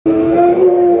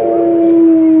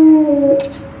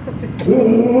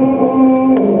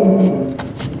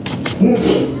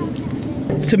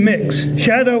It's a mix.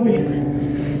 Shadow.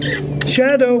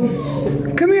 Shadow.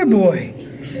 Come here, boy.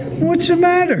 What's the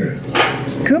matter?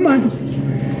 Come on.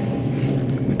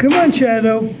 Come on,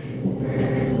 Shadow.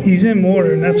 He's in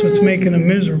water, and that's what's making him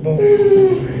miserable.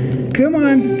 Come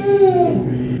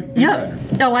on. Yep.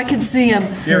 Oh, I can see him.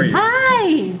 Here he is.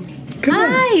 Hi. Come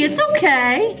on. Hi. It's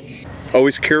okay.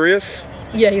 Always curious?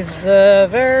 Yeah, he's he's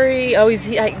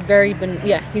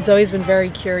always been very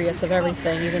curious of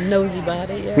everything. He's a nosy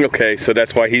body. Yeah. Okay, so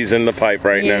that's why he's in the pipe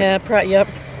right now. Yeah, yep.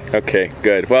 Okay,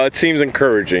 good. Well, it seems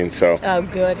encouraging, so. Oh,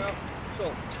 good. So,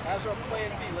 as our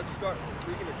plan B, let's start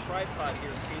bringing a tripod here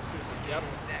in case there's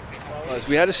a devil.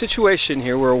 We had a situation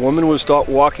here where a woman was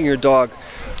walking her dog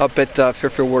up at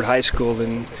Fairfield Ward High School,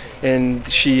 and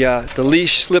she the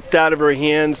leash slipped out of her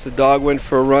hands. The dog went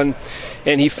for a run,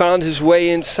 and he found his way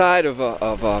inside of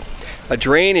a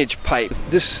drainage pipe.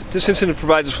 This incident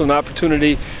provides us with an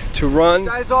opportunity to run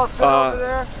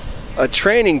a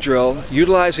training drill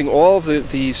utilizing all of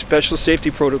the special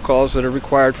safety protocols that are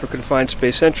required for confined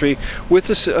space entry with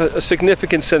a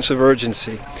significant sense of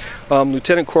urgency.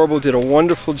 Lieutenant Corbo did a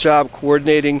wonderful job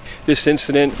coordinating this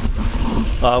incident.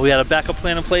 We had a backup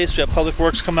plan in place. We had Public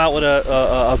Works come out with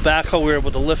a backhoe. We were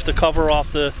able to lift the cover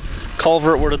off the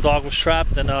culvert where the dog was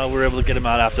trapped, and we were able to get him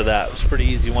out after that. It was pretty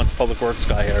easy once Public Works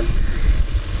got here.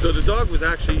 So the dog was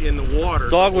actually in the water?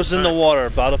 Dog was in the water,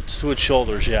 about up to its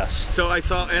shoulders, yes. So I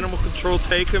saw Animal Control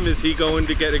take him. Is he going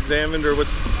to get examined, or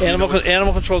what's... Animal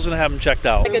Control's going to have him checked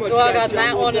out. Like a dog on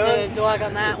that one and then a dog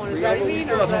on that one. Is that what you mean?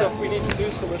 There's stuff we need to do,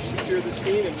 so let's secure this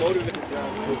scene and motivate the dog.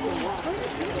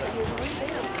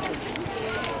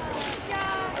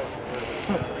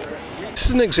 This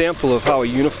is an example of how a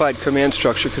unified command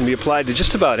structure can be applied to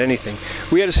just about anything.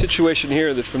 We had a situation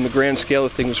here that from the grand scale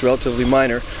of things was relatively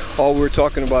minor. All we're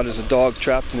talking about is a dog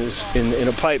trapped in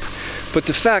a pipe. But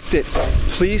the fact that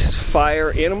police,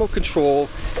 fire, animal control,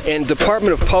 and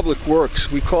Department of Public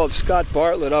Works, we called Scott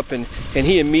Bartlett up, and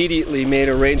he immediately made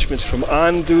arrangements from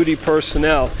on-duty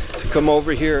personnel to come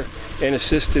over here and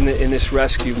assist in this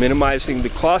rescue, minimizing the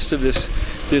cost of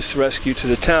this rescue to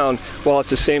the town, while at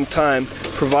the same time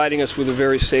providing us with a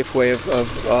very safe way of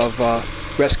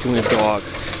rescuing a dog.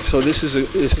 So this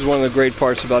is one of the great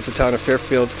parts about the town of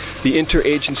Fairfield, the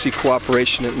interagency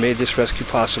cooperation that made this rescue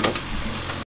possible.